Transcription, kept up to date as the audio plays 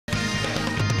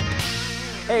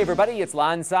Hey everybody, it's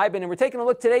Lon.TV, and we're taking a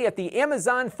look today at the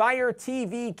Amazon Fire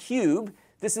TV Cube.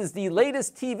 This is the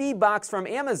latest TV box from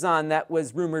Amazon that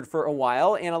was rumored for a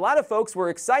while, and a lot of folks were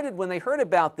excited when they heard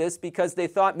about this because they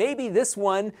thought maybe this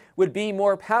one would be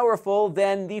more powerful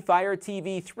than the Fire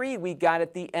TV 3 we got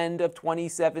at the end of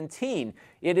 2017.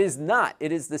 It is not.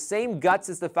 It is the same guts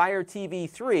as the Fire TV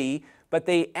 3, but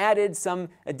they added some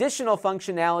additional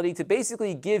functionality to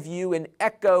basically give you an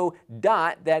Echo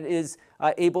Dot that is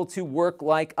able to work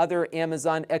like other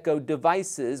Amazon Echo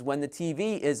devices when the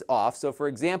TV is off. So for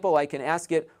example, I can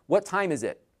ask it, what time is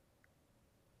it?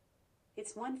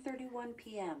 It's 1:31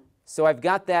 p.m. So I've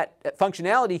got that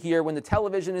functionality here. When the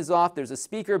television is off, there's a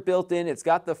speaker built in. It's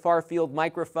got the far field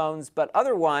microphones, but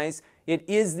otherwise, it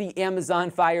is the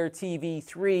Amazon Fire TV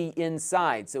 3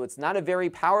 inside. So it's not a very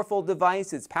powerful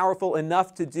device. It's powerful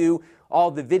enough to do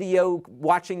all the video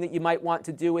watching that you might want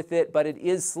to do with it, but it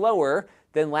is slower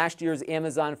than last year's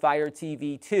Amazon Fire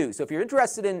TV 2. So if you're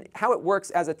interested in how it works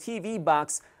as a TV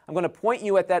box, I'm going to point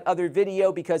you at that other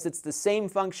video because it's the same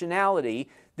functionality.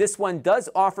 This one does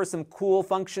offer some cool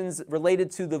functions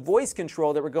related to the voice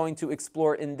control that we're going to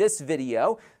explore in this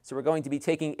video. So we're going to be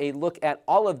taking a look at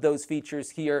all of those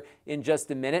features here in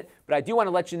just a minute. But I do want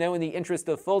to let you know, in the interest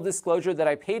of full disclosure, that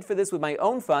I paid for this with my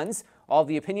own funds. All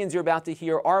the opinions you're about to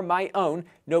hear are my own.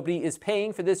 Nobody is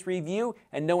paying for this review,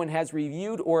 and no one has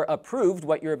reviewed or approved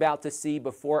what you're about to see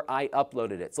before I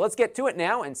uploaded it. So let's get to it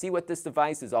now and see what this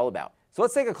device is all about. So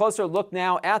let's take a closer look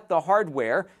now at the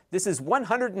hardware. This is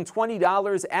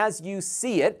 $120 as you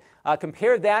see it.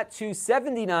 Compare that to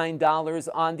 $79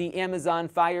 on the Amazon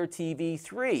Fire TV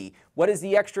 3. What does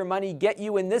the extra money get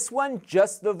you in this one?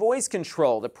 Just the voice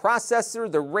control. The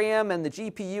processor, the RAM, and the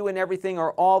GPU and everything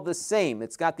are all the same.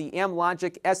 It's got the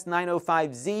Amlogic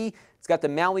S905Z. It's got the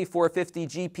Mali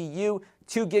 450 GPU,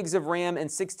 2 gigs of RAM, and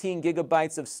 16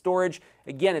 gigabytes of storage.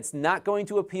 Again, it's not going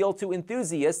to appeal to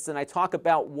enthusiasts, and I talk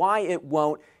about why it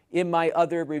won't in my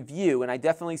other review, and I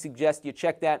definitely suggest you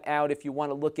check that out if you want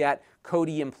to look at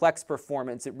Kodi and Plex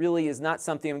performance. It really is not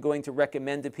something I'm going to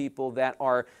recommend to people that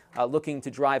are looking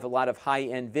to drive a lot of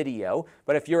high-end video.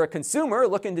 But if you're a consumer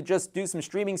looking to just do some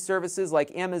streaming services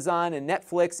like Amazon and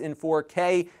Netflix in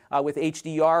 4K with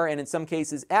HDR and in some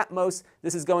cases Atmos,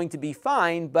 this is going to be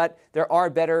fine, but there are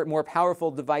better, more powerful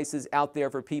devices out there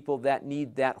for people that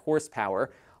need that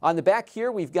horsepower. On the back here,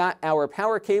 we've got our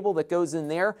power cable that goes in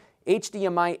there.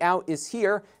 HDMI out is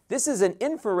here. This is an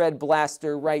infrared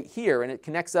blaster right here, and it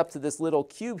connects up to this little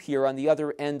cube here on the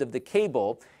other end of the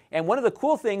cable. And one of the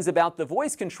cool things about the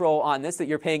voice control on this that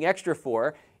you're paying extra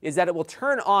for is that it will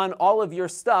turn on all of your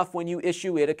stuff when you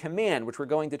issue it a command, which we're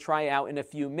going to try out in a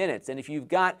few minutes. And if you've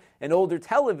got an older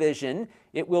television,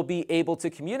 it will be able to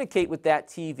communicate with that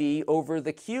TV over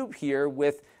the cube here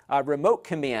with remote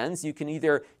commands. You can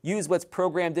either use what's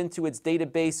programmed into its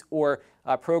database or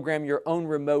program your own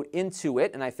remote into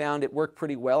it, and I found it worked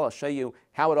pretty well. I'll show you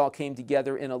how it all came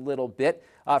together in a little bit.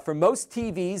 For most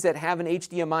TVs that have an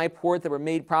HDMI port that were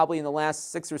made probably in the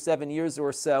last 6 or 7 years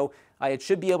or so, it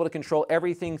should be able to control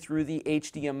everything through the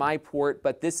HDMI port,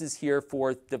 but this is here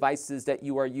for devices that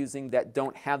you are using that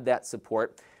don't have that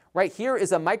support. Right here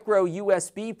is a micro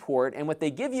USB port, and what they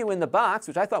give you in the box,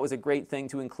 which I thought was a great thing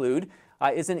to include,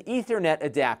 is an Ethernet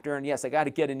adapter, and yes, I got to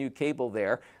get a new cable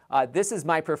there. This is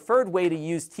my preferred way to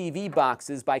use TV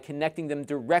boxes, by connecting them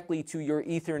directly to your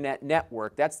Ethernet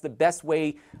network. That's the best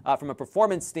way from a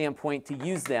performance standpoint to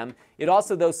use them. It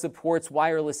also, though, supports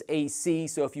wireless AC,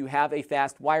 so if you have a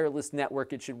fast wireless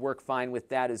network, it should work fine with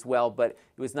that as well. But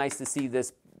it was nice to see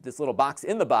this little box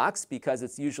in the box, because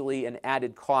it's usually an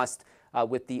added cost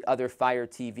with the other Fire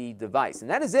TV device. And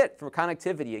that is it for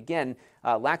connectivity. Again,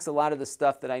 lacks a lot of the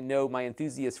stuff that I know my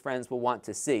enthusiast friends will want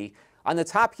to see. On the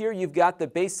top here, you've got the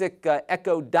basic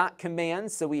Echo Dot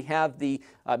commands. So we have the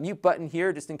mute button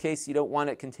here, just in case you don't want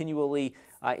it continually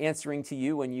answering to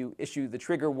you when you issue the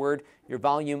trigger word. Your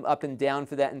volume up and down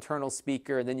for that internal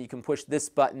speaker, and then you can push this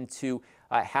button to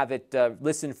have it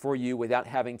listen for you without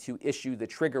having to issue the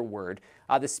trigger word.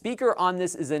 The speaker on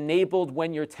this is enabled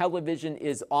when your television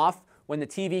is off. When the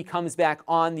TV comes back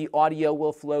on, the audio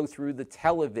will flow through the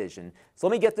television. So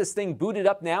let me get this thing booted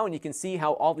up now, and you can see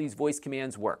how all these voice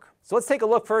commands work. So let's take a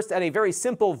look first at a very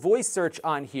simple voice search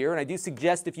on here. And I do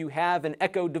suggest, if you have an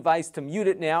Echo device, to mute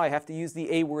it now. I have to use the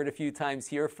A word a few times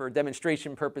here for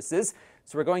demonstration purposes.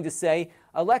 So we're going to say,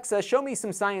 Alexa, show me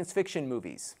some science fiction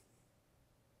movies.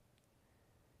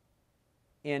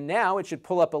 And now it should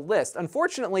pull up a list.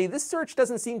 Unfortunately, this search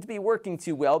doesn't seem to be working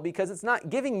too well, because it's not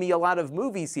giving me a lot of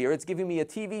movies here. It's giving me a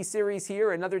TV series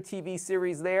here, another TV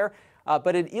series there,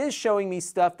 but it is showing me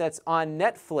stuff that's on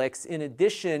Netflix in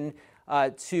addition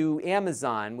to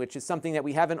Amazon, which is something that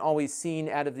we haven't always seen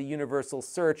out of the universal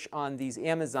search on these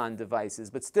Amazon devices.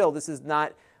 But still, this is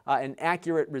not an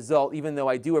accurate result, even though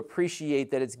I do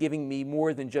appreciate that it's giving me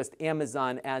more than just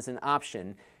Amazon as an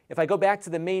option. If I go back to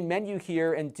the main menu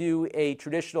here and do a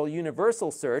traditional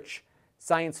universal search,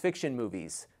 science fiction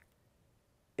movies,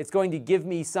 it's going to give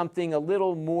me something a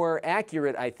little more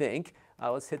accurate, I think.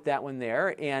 Let's hit that one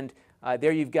there. And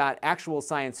there you've got actual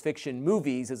science fiction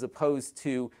movies as opposed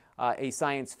to a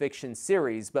science fiction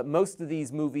series. But most of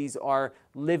these movies are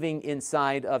living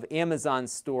inside of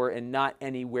Amazon's store and not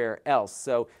anywhere else.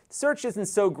 So search isn't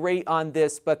so great on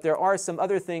this, but there are some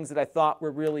other things that I thought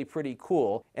were really pretty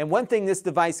cool. And one thing this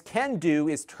device can do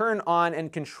is turn on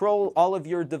and control all of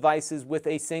your devices with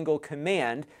a single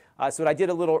command. So what I did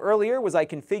a little earlier was I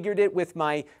configured it with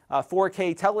my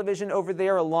 4K television over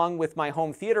there along with my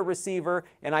home theater receiver,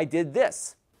 and I did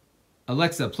this.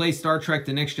 Alexa, play Star Trek: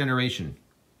 The Next Generation.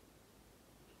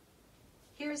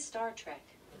 Here's Star Trek: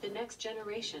 The Next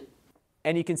Generation.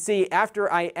 And you can see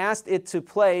after I asked it to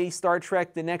play Star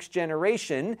Trek: The Next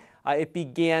Generation, it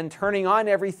began turning on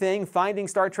everything, finding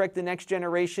Star Trek: The Next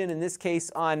Generation, in this case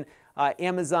on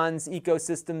Amazon's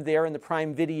ecosystem there in the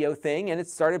Prime Video thing, and it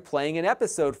started playing an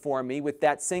episode for me with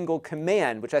that single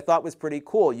command, which I thought was pretty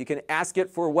cool. You can ask it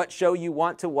for what show you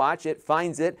want to watch, it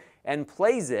finds it and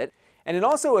plays it. And it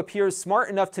also appears smart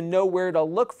enough to know where to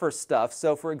look for stuff.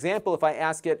 So for example, if I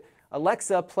ask it,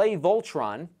 Alexa, play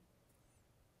Voltron,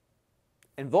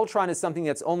 and Voltron is something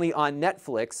that's only on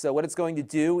Netflix, so what it's going to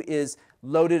do is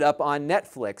load it up on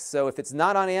Netflix. So if it's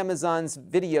not on Amazon's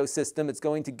video system, it's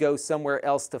going to go somewhere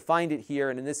else to find it here,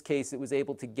 and in this case, it was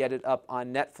able to get it up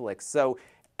on Netflix. So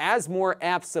as more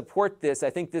apps support this, I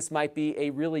think this might be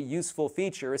a really useful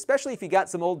feature, especially if you got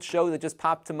some old show that just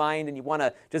popped to mind and you want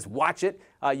to just watch it.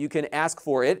 You can ask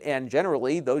for it, and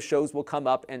generally those shows will come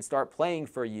up and start playing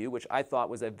for you, which I thought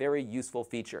was a very useful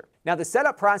feature. Now, the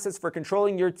setup process for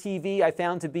controlling your TV I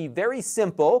found to be very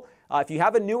simple. If you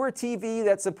have a newer TV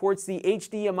that supports the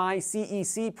HDMI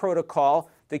CEC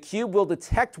protocol, the Cube will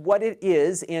detect what it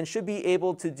is and should be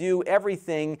able to do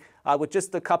everything with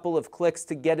just a couple of clicks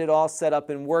to get it all set up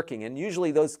and working. And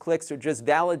usually those clicks are just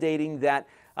validating that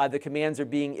the commands are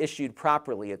being issued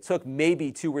properly. It took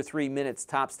maybe 2 or 3 minutes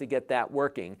tops to get that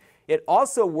working. It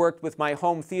also worked with my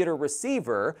home theater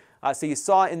receiver. So you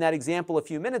saw in that example a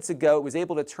few minutes ago, it was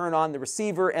able to turn on the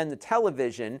receiver and the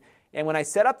television. And when I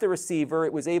set up the receiver,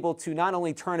 it was able to not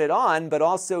only turn it on, but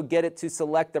also get it to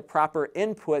select the proper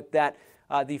input that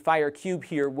the Fire Cube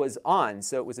here was on.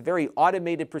 So it was a very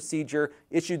automated procedure,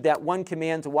 issued that one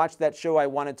command to watch that show I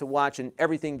wanted to watch, and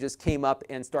everything just came up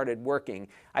and started working.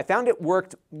 I found it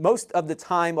worked most of the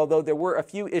time, although there were a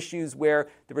few issues where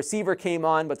the receiver came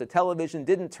on, but the television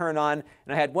didn't turn on,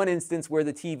 and I had one instance where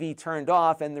the TV turned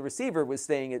off and the receiver was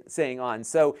staying on.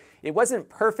 So it wasn't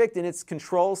perfect in its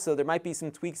control, so there might be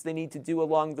some tweaks they need to do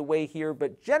along the way here,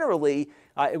 but generally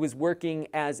it was working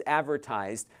as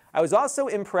advertised. I was also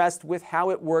impressed with how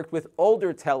it worked with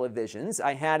older televisions.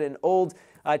 I had an old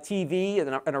TV,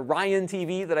 an Orion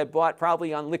TV that I bought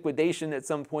probably on liquidation at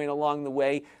some point along the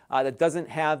way that doesn't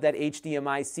have that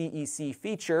HDMI CEC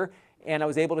feature, and I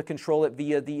was able to control it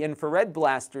via the infrared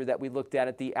blaster that we looked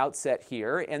at the outset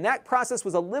here. And that process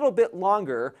was a little bit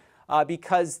longer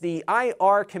because the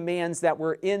IR commands that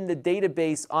were in the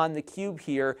database on the Cube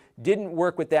here didn't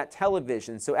work with that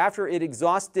television. So after it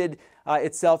exhausted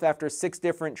itself after 6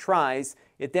 different tries,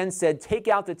 it then said take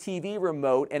out the TV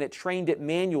remote, and it trained it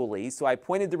manually. So I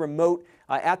pointed the remote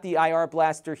at the IR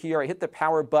blaster here. I hit the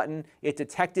power button. It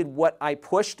detected what I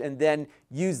pushed and then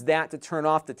used that to turn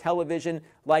off the television.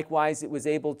 Likewise, it was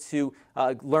able to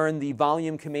learn the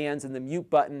volume commands and the mute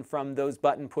button from those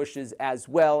button pushes as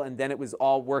well, and then it was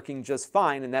all working just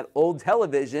fine. And that old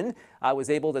television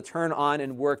was able to turn on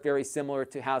and work very similar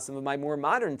to how some of my more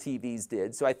modern TVs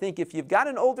did. So I think if you've got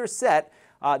an older set,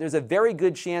 there's a very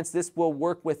good chance this will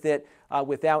work with it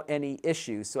without any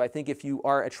issues. So I think if you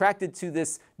are attracted to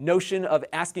this notion of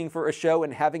asking for a show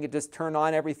and having it just turn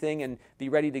on everything and be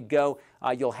ready to go,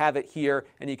 you'll have it here.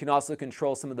 And you can also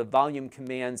control some of the volume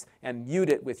commands and mute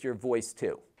it with your voice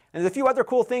too. And there's a few other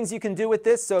cool things you can do with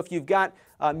this. So if you've got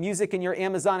music in your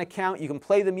Amazon account, you can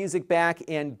play the music back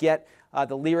and get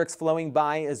the lyrics flowing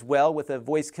by as well with a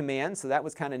voice command. So that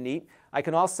was kind of neat. I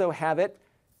can also have it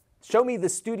show me the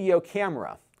studio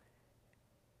camera.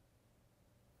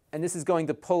 And this is going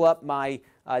to pull up my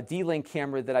D-Link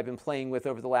camera that I've been playing with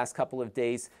over the last couple of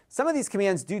days. Some of these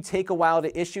commands do take a while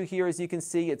to issue here, as you can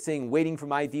see. It's saying waiting for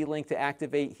my D-Link to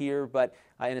activate here, but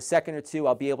in a second or two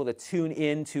I'll be able to tune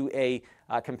in to a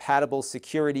compatible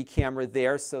security camera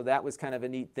there. So that was kind of a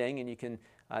neat thing, and you can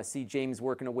See James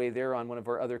working away there on one of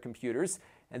our other computers.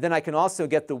 And then I can also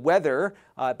get the weather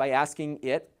by asking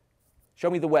it, show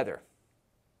me the weather.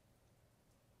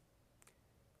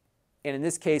 And in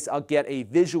this case, I'll get a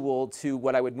visual to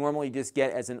what I would normally just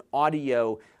get as an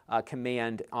audio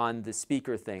command on the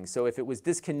speaker thing. So if it was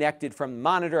disconnected from the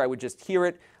monitor, I would just hear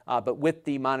it. But with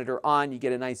the monitor on, you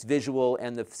get a nice visual,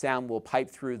 and the sound will pipe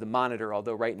through the monitor,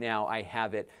 although right now I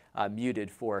have it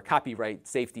muted for copyright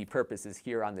safety purposes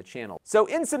here on the channel. So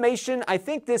in summation, I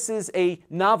think this is a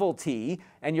novelty,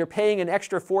 and you're paying an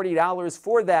extra $40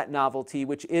 for that novelty,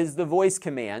 which is the voice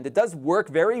command. It does work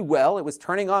very well. It was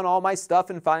turning on all my stuff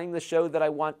and finding the show that I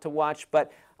want to watch,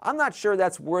 but I'm not sure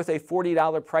that's worth a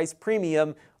 $40 price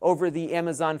premium over the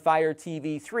Amazon Fire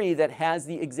TV 3 that has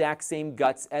the exact same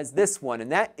guts as this one.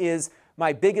 And that is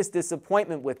my biggest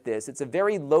disappointment with this. It's a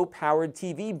very low-powered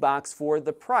TV box for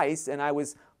the price, and I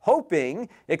was hoping,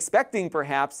 expecting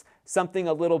perhaps, something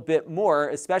a little bit more,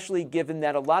 especially given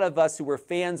that a lot of us who were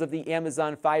fans of the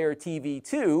Amazon Fire TV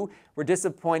 2 were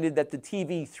disappointed that the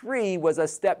TV 3 was a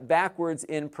step backwards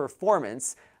in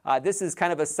performance. This is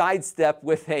kind of a sidestep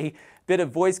with a bit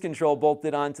of voice control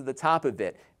bolted onto the top of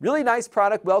it. Really nice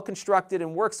product, well constructed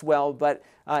and works well, but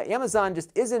Amazon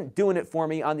just isn't doing it for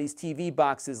me on these TV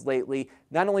boxes lately.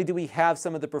 Not only do we have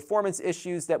some of the performance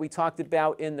issues that we talked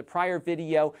about in the prior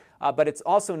video, but it's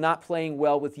also not playing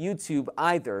well with YouTube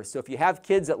either. So if you have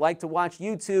kids that like to watch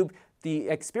YouTube, the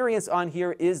experience on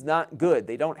here is not good.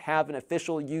 They don't have an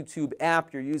official YouTube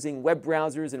app. You're using web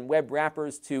browsers and web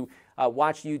wrappers to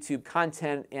watch YouTube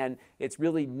content, and it's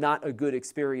really not a good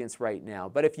experience right now.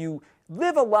 But if you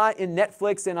live a lot in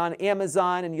Netflix and on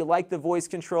Amazon and you like the voice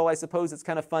control, I suppose it's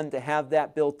kind of fun to have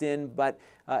that built in. But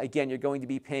again, you're going to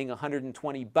be paying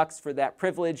 $120 for that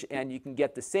privilege, and you can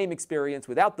get the same experience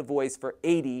without the voice for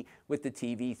 $80 with the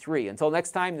TV 3. Until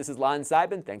next time, this is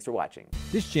Lon.TV. Thanks for watching.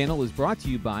 This channel is brought to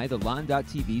you by the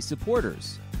Lon.TV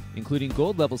supporters, including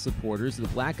gold level supporters of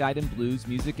the Black Eyed and Blues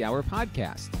Music Hour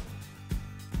podcast: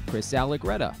 Chris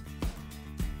Allegretta,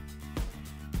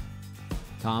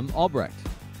 Tom Albrecht,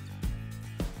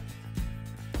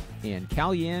 and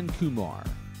Kalyan Kumar.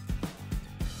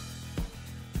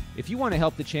 If you want to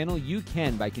help the channel, you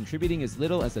can by contributing as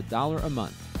little as $1 a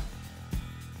month.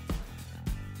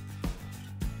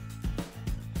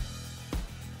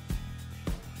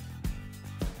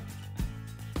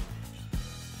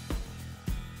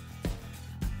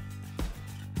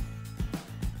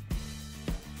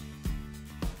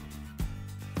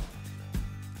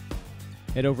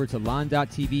 Head over to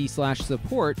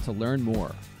lon.tv/support to learn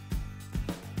more.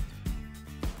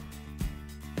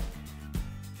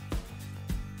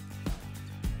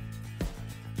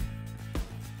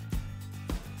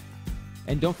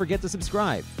 And don't forget to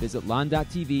subscribe. Visit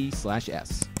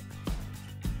lon.tv/s.